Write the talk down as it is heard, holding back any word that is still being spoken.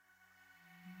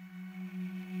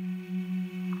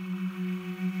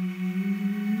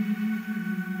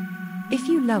If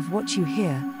you love what you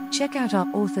hear, check out our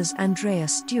authors Andrea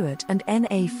Stewart and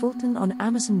N.A. Fulton on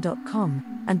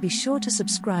Amazon.com, and be sure to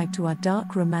subscribe to our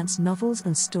dark romance novels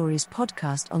and stories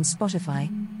podcast on Spotify,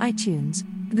 iTunes,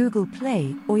 Google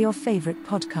Play, or your favorite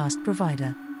podcast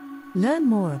provider. Learn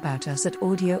more about us at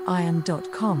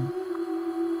audioiron.com.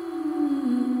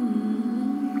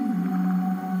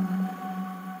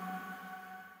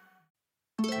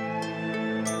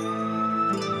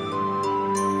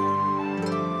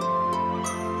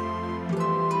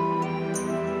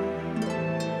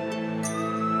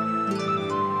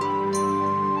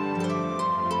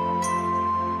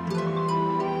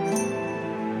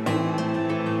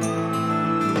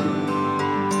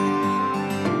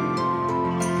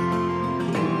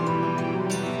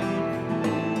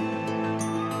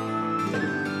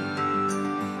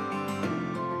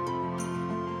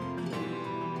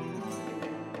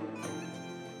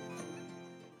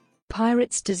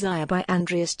 Pirate's Desire by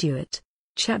Andrea Stewart.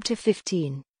 Chapter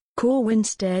 15. Corwin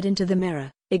stared into the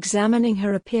mirror, examining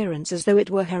her appearance as though it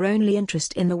were her only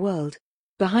interest in the world.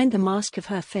 Behind the mask of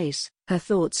her face, her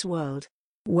thoughts whirled.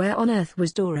 Where on earth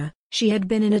was Dora? She had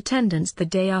been in attendance the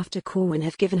day after Corwin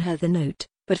had given her the note,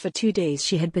 but for 2 days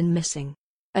she had been missing.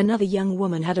 Another young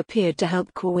woman had appeared to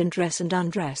help Corwin dress and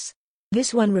undress.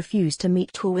 This one refused to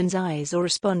meet Corwin's eyes or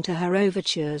respond to her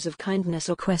overtures of kindness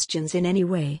or questions in any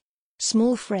way.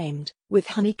 Small-framed, with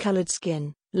honey-colored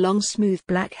skin, long smooth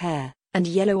black hair, and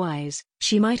yellow eyes,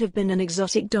 she might have been an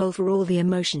exotic doll for all the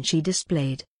emotion she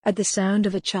displayed. At the sound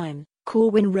of a chime,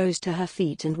 Corwin rose to her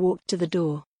feet and walked to the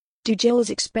door. Dujoles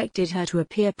expected her to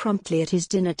appear promptly at his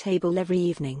dinner table every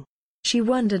evening. She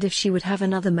wondered if she would have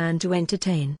another man to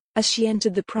entertain. As she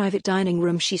entered the private dining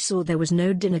room, she saw there was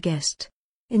no dinner guest.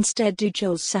 Instead,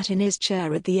 Dujoles sat in his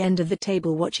chair at the end of the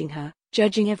table watching her,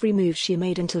 judging every move she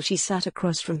made until she sat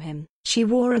across from him. She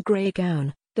wore a grey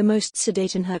gown, the most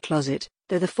sedate in her closet,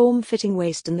 though the form-fitting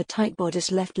waist and the tight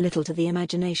bodice left little to the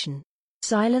imagination.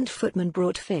 Silent footmen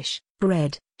brought fish,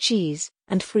 bread, cheese,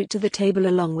 and fruit to the table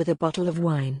along with a bottle of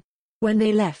wine. When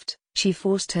they left, she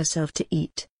forced herself to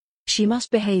eat. She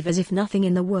must behave as if nothing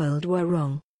in the world were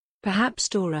wrong. Perhaps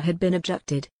Dora had been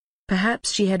abducted.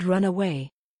 Perhaps she had run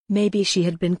away. Maybe she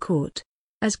had been caught.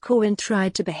 As Corwin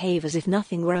tried to behave as if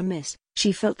nothing were amiss,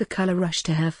 she felt the color rush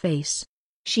to her face.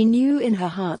 She knew in her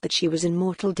heart that she was in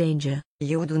mortal danger.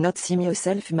 "You do not seem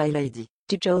yourself, my lady,"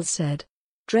 Dujoles said.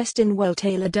 Dressed in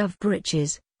well-tailored dove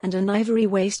breeches, and an ivory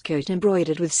waistcoat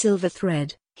embroidered with silver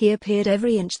thread, he appeared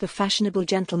every inch the fashionable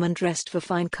gentleman dressed for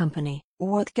fine company.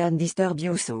 "What can disturb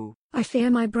you so?" "I fear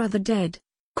my brother dead,"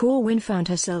 Corwin found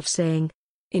herself saying.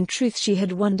 In truth, she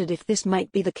had wondered if this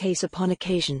might be the case upon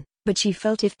occasion, but she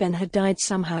felt if Ben had died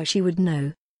somehow she would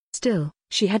know. Still,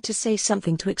 she had to say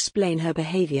something to explain her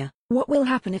behavior. "What will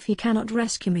happen if he cannot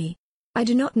rescue me? I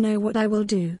do not know what I will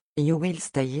do." "You will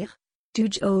stay here?"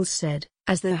 Dujoles said,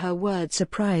 as though her words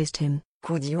surprised him.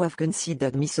 "Could you have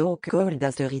considered me so cold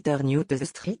as to return you to the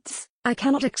streets?" "I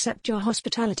cannot accept your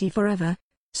hospitality forever,"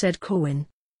 said Corwin.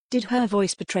 Did her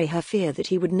voice betray her fear that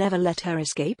he would never let her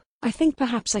escape? "I think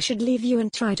perhaps I should leave you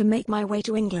and try to make my way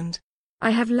to England.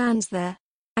 I have lands there,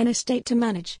 an estate to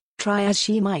manage." Try as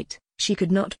she might, she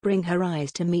could not bring her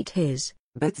eyes to meet his.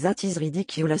 "But that is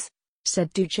ridiculous,"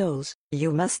 said Dujoles.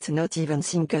 "You must not even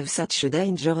think of such a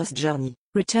dangerous journey."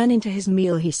 Returning to his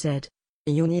meal, he said,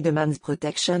 "You need a man's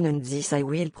protection, and this I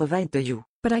will provide to you."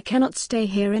 "But I cannot stay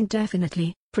here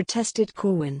indefinitely," protested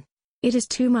Corwin. "It is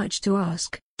too much to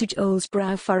ask." Dujoles'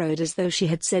 brow furrowed as though she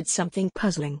had said something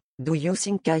puzzling. "Do you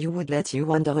think I would let you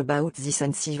wander about this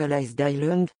uncivilized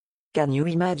island? Can you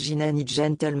imagine any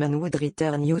gentleman would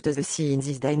return you to the sea in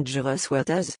these dangerous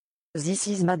waters? This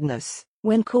is madness."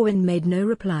 When Corwin made no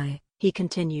reply, he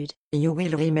continued, "You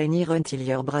will remain here until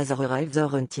your brother arrives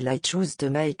or until I choose to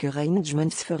make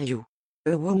arrangements for you.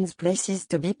 A woman's place is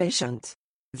to be patient.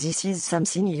 This is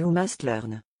something you must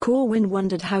learn." Corwin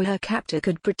wondered how her captor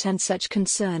could pretend such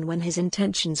concern when his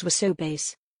intentions were so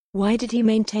base. Why did he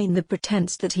maintain the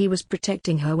pretense that he was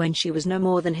protecting her when she was no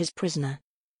more than his prisoner?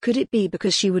 Could it be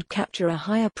because she would capture a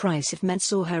higher price if men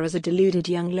saw her as a deluded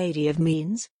young lady of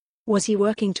means? Was he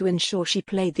working to ensure she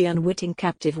played the unwitting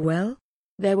captive well?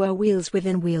 There were wheels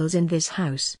within wheels in this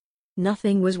house.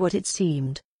 Nothing was what it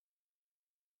seemed.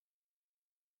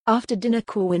 After dinner,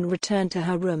 Corwin returned to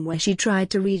her room where she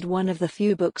tried to read one of the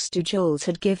few books Dujoles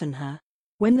had given her.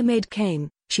 When the maid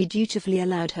came, she dutifully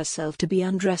allowed herself to be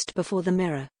undressed before the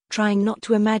mirror, trying not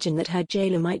to imagine that her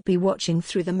jailer might be watching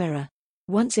through the mirror.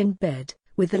 Once in bed,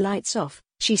 with the lights off,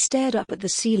 she stared up at the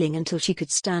ceiling until she could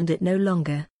stand it no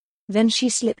longer. Then she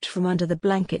slipped from under the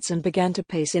blankets and began to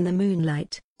pace in the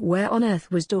moonlight. Where on earth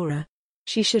was Dora?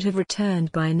 She should have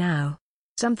returned by now.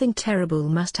 Something terrible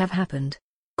must have happened.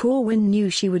 Corwin knew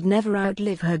she would never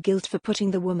outlive her guilt for putting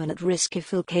the woman at risk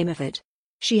if ill came of it.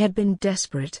 She had been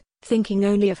desperate, thinking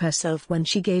only of herself when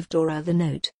she gave Dora the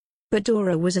note. But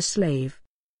Dora was a slave.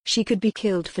 She could be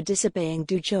killed for disobeying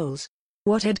Dujoles.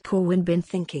 What had Corwin been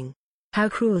thinking? How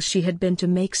cruel she had been to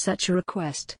make such a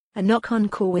request. A knock on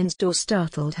Corwin's door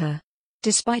startled her.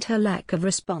 Despite her lack of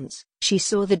response, she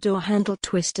saw the door handle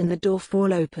twist and the door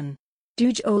fall open.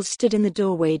 Dujoles stood in the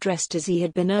doorway dressed as he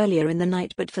had been earlier in the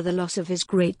night but for the loss of his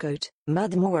greatcoat.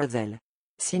 Mademoiselle,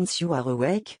 since you are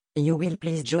awake, you will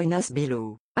please join us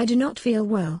below. I do not feel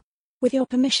well. With your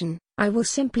permission, I will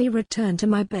simply return to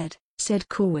my bed, said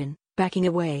Corwin, backing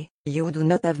away. You do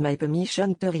not have my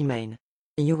permission to remain.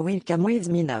 You will come with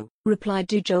me now, replied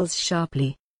Dujoles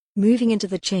sharply. Moving into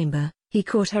the chamber, he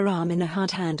caught her arm in a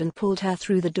hard hand and pulled her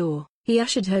through the door. He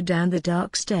ushered her down the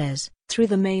dark stairs, through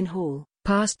the main hall,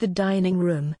 past the dining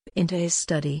room, into his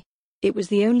study. It was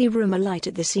the only room alight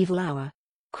at this evil hour.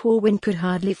 Corwin could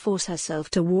hardly force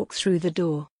herself to walk through the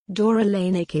door. Dora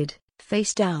lay naked,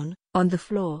 face down, on the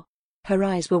floor. Her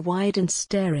eyes were wide and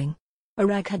staring. A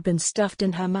rag had been stuffed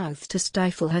in her mouth to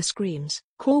stifle her screams.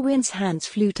 Corwin's hands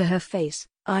flew to her face,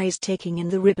 eyes taking in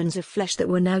the ribbons of flesh that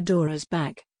were now Dora's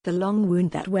back, the long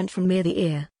wound that went from near the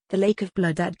ear, the lake of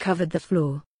blood that covered the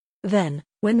floor. Then,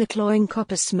 when the cloying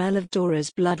copper smell of Dora's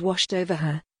blood washed over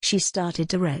her, she started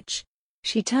to retch.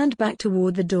 She turned back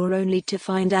toward the door only to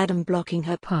find Adam blocking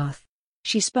her path.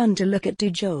 She spun to look at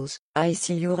Dujoles. I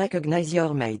see you recognize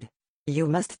your maid. You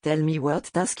must tell me what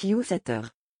task you set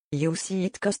her. You see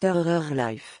it cost her her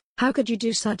life. How could you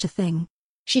do such a thing?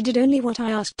 She did only what I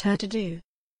asked her to do.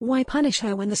 Why punish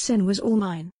her when the sin was all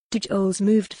mine? Dujoles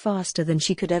moved faster than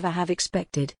she could ever have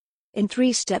expected. In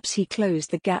 3 steps he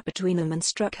closed the gap between them and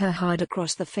struck her hard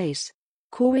across the face.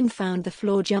 Corwin found the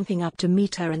floor jumping up to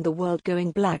meet her and the world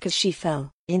going black as she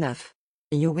fell. Enough.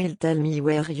 You will tell me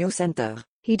where you sent her,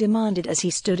 he demanded as he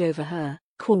stood over her.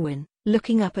 Corwin,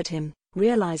 looking up at him,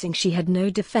 realizing she had no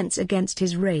defense against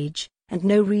his rage, and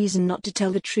no reason not to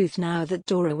tell the truth now that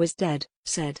Dora was dead,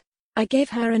 said, I gave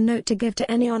her a note to give to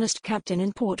any honest captain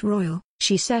in Port Royal.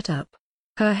 She sat up.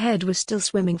 Her head was still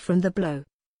swimming from the blow.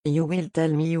 You will tell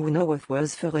me you know what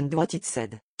was for and what it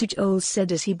said, Dujoles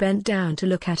said as he bent down to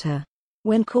look at her.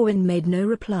 When Corwin made no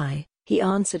reply, he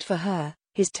answered for her,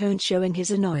 his tone showing his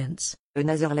annoyance.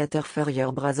 Another letter for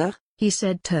your brother? He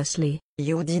said tersely.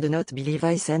 You did not believe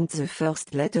I sent the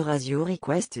first letter as you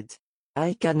requested.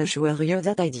 I can assure you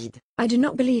that I did. I do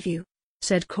not believe you,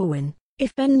 said Corwin.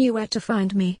 If Ben knew where to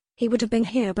find me, he would have been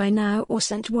here by now or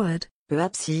sent word.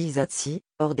 Perhaps he is at sea,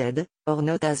 or dead, or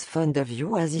not as fond of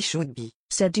you as he should be,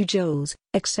 said Dujoles,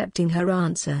 accepting her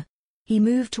answer. He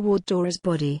moved toward Dora's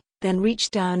body, then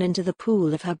reached down into the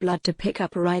pool of her blood to pick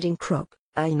up a riding crop.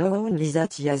 I know only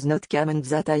that he has not come and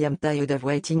that I am tired of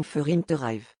waiting for him to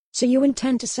arrive. So you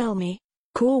intend to sell me?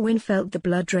 Corwin felt the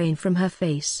blood drain from her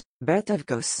face. But of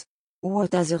course.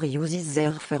 What other use is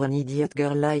there for an idiot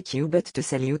girl like you but to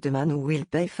sell you to a man who will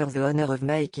pay for the honor of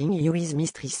making you his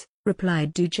mistress?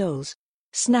 Replied Dujoles.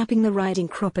 Snapping the riding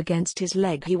crop against his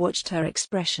leg, he watched her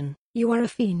expression. You are a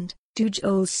fiend,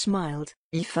 Dujoles smiled.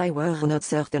 If I were not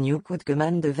certain you could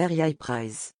command a very high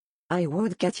price, I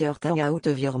would cut your tongue out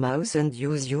of your mouth and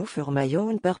use you for my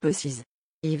own purposes.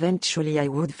 Eventually I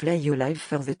would flay you alive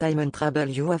for the time and trouble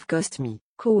you have cost me.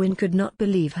 Corwin could not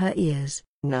believe her ears.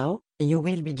 Now, you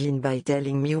will begin by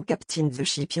telling me who captained the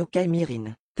ship you came here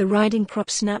in. The riding crop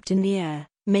snapped in the air,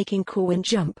 making Corwin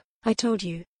jump. I told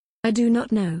you. I do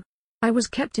not know. I was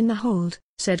kept in the hold,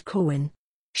 said Corwin.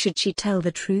 Should she tell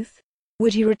the truth?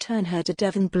 Would he return her to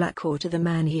Devon Black or to the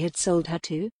man he had sold her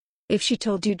to? If she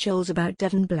told Dujoles about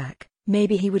Devon Black,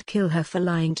 maybe he would kill her for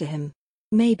lying to him.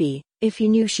 Maybe, if he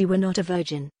knew she were not a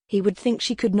virgin, he would think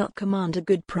she could not command a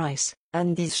good price.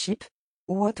 And this ship?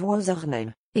 What was her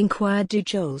name? Inquired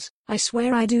Dujoles. I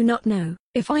swear I do not know.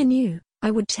 If I knew, I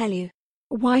would tell you.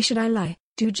 Why should I lie?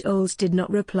 Dujoles did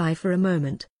not reply for a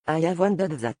moment. I have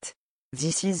wondered that.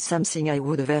 This is something I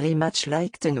would very much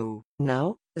like to know.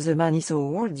 Now, the man he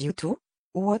sold you to?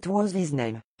 What was his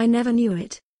name? I never knew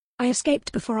it. I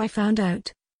escaped before I found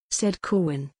out, said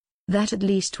Corwin. That at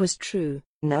least was true.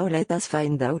 Now let us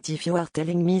find out if you are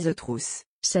telling me the truth,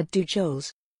 said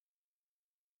Dujoles.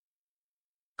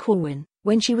 Corwin,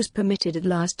 when she was permitted at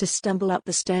last to stumble up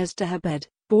the stairs to her bed,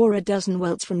 bore a dozen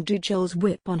welts from Dujoles'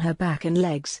 whip on her back and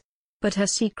legs. But her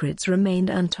secrets remained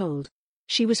untold.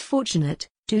 She was fortunate,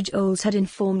 Dujoles had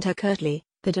informed her curtly,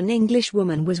 that an English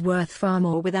woman was worth far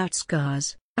more without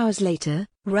scars. Hours later,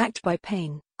 racked by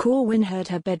pain, Corwin heard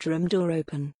her bedroom door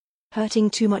open. Hurting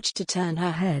too much to turn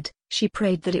her head, she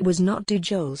prayed that it was not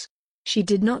Dujoles. She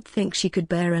did not think she could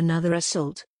bear another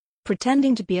assault.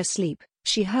 Pretending to be asleep,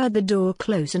 she heard the door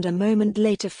close and a moment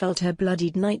later felt her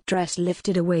bloodied nightdress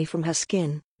lifted away from her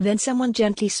skin. Then someone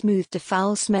gently smoothed a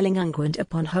foul-smelling unguent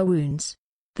upon her wounds.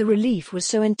 The relief was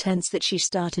so intense that she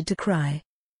started to cry.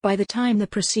 By the time the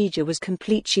procedure was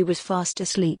complete, she was fast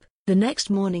asleep. The next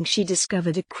morning she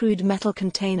discovered a crude metal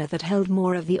container that held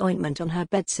more of the ointment on her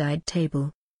bedside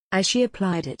table. As she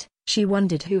applied it, she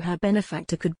wondered who her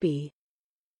benefactor could be.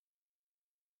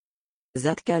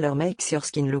 That color makes your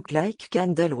skin look like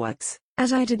candle wax.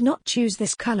 As I did not choose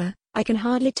this color, I can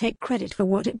hardly take credit for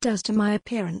what it does to my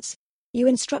appearance. You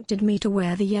instructed me to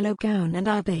wear the yellow gown and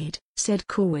I obeyed, said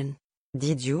Corwin.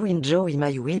 Did you enjoy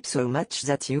my whip so much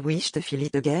that you wish to feel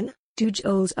it again?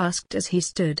 Dujoles asked as he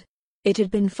stood. It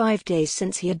had been 5 days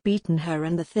since he had beaten her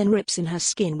and the thin rips in her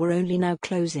skin were only now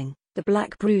closing, the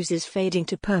black bruises fading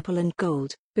to purple and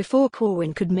gold. Before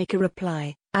Corwin could make a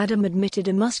reply, Adam admitted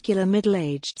a muscular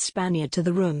middle-aged Spaniard to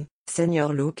the room.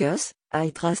 Senor Lucas,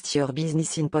 I trust your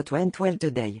business input went well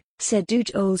today, said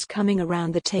Dujoles, coming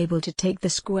around the table to take the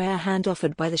square hand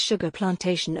offered by the sugar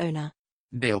plantation owner.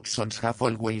 The auctions have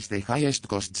always the highest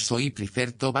cost, so I prefer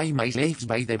to buy my slaves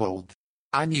by the boat.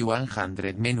 Any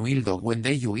 100 men will do when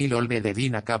they will all be dead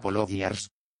in a couple of years.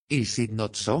 Is it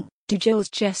not so? Dujoles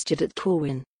gestured at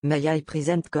Corwin. May I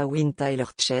present Corwin Tyler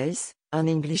Chase, an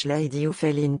English lady who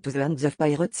fell into the hands of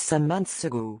pirates some months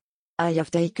ago. I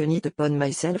have taken it upon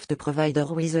myself to provide her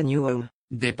with a new home.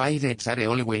 The pirates are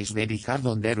always very hard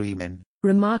on their women,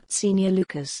 remarked Senior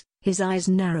Lucas, his eyes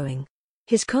narrowing.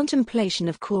 His contemplation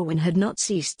of Corwin had not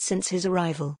ceased since his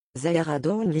arrival. They are hard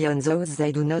only on those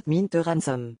they do not mean to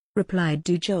ransom, replied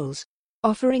Dujoles.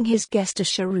 Offering his guest a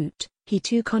cheroot, he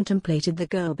too contemplated the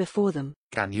girl before them.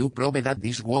 Can you prove that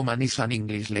this woman is an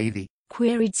English lady?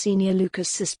 Queried Senior Lucas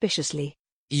suspiciously.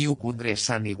 You could dress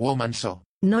any woman so.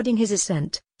 Nodding his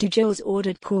assent, Dujoles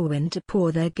ordered Corwin to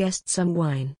pour their guest some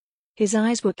wine. His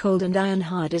eyes were cold and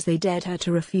iron-hard as they dared her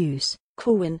to refuse.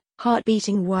 Corwin, heart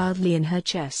beating wildly in her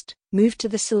chest, moved to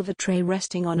the silver tray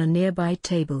resting on a nearby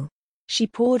table. She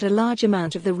poured a large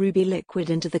amount of the ruby liquid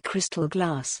into the crystal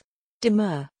glass.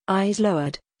 Demure, eyes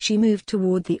lowered, she moved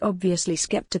toward the obviously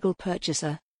skeptical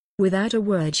purchaser. Without a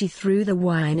word she threw the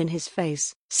wine in his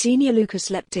face. Senior Lucas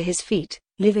leapt to his feet,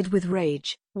 livid with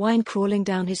rage, wine crawling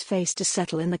down his face to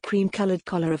settle in the cream-colored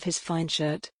collar of his fine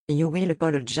shirt. You will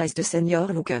apologize to Senor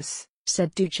Lucas,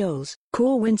 said Dujoles.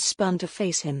 Corwin spun to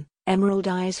face him, emerald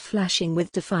eyes flashing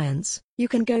with defiance. You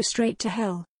can go straight to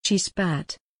hell, she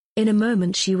spat. In a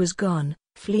moment she was gone,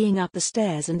 fleeing up the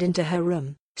stairs and into her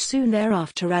room. Soon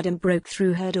thereafter Adam broke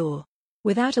through her door.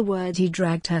 Without a word he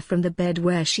dragged her from the bed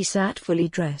where she sat fully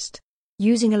dressed.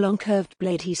 Using a long curved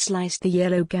blade he sliced the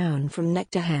yellow gown from neck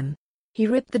to hem. He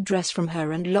ripped the dress from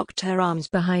her and locked her arms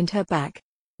behind her back.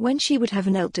 When she would have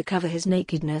knelt to cover his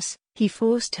nakedness, he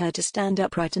forced her to stand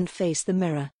upright and face the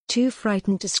mirror. Too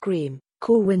frightened to scream,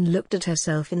 Corwin looked at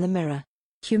herself in the mirror.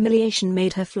 Humiliation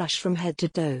made her flush from head to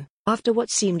toe. After what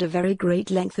seemed a very great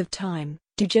length of time,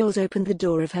 Dujoles opened the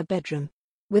door of her bedroom.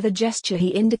 With a gesture he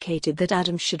indicated that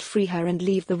Adam should free her and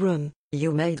leave the room.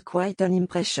 You made quite an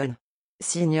impression.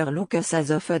 Senior Lucas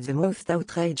has offered the most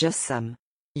outrageous sum.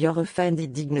 Your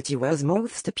offended dignity was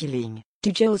most appealing.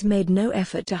 Dujoles made no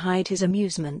effort to hide his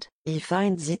amusement. He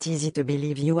finds it easy to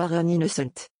believe you are an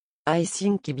innocent. I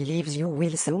think he believes you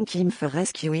will thank him for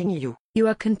rescuing you. You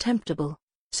are contemptible,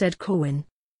 said Corwin.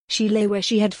 She lay where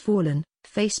she had fallen,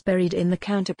 face buried in the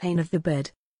counterpane of the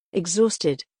bed.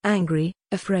 Exhausted, angry,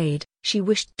 afraid, she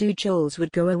wished Dujoles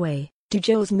would go away.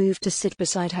 Dujoles moved to sit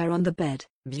beside her on the bed.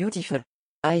 Beautiful.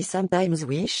 I sometimes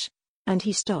wish. And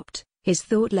he stopped, his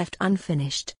thought left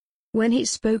unfinished. When he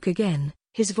spoke again,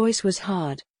 his voice was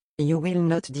hard. You will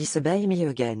not disobey me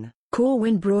again.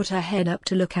 Corwin brought her head up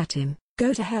to look at him.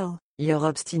 Go to hell. Your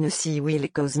obstinacy will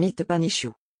cause me to punish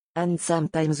you. And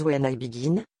sometimes when I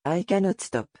begin, I cannot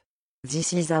stop.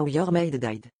 This is how your maid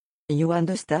died. You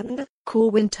understand?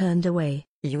 Corwin turned away.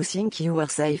 You think you are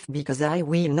safe because I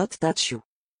will not touch you.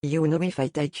 You know if I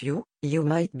take you, you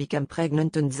might become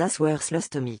pregnant and that's worthless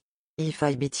to me. If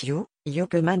I beat you, you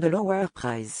command a lower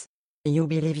price. You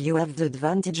believe you have the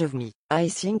advantage of me. I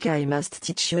think I must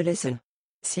teach you a lesson.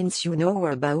 Since you know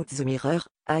about the mirror,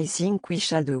 I think we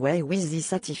shall do away with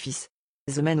this artifice.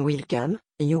 The men will come,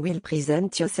 you will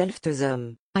present yourself to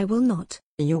them. I will not.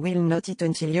 You will not eat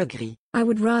until you agree. I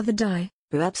would rather die.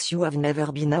 Perhaps you have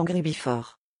never been hungry before.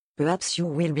 Perhaps you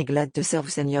will be glad to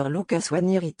serve Senor Lucas when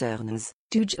he returns.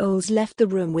 Dujoles left the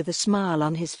room with a smile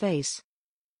on his face.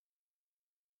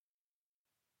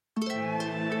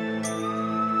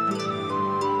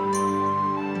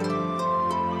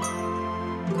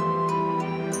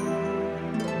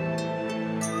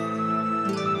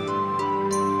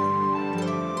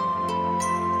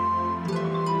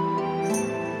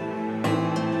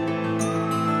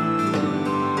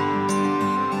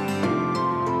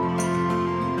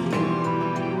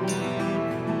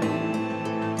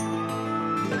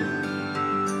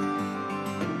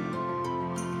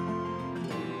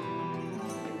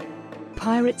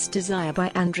 Pirate's Desire by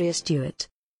Andrea Stewart.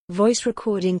 Voice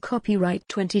recording copyright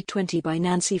 2020 by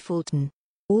Nancy Fulton.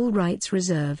 All rights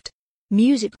reserved.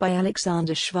 Music by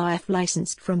Alexander Shvaev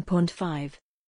licensed from Pond 5.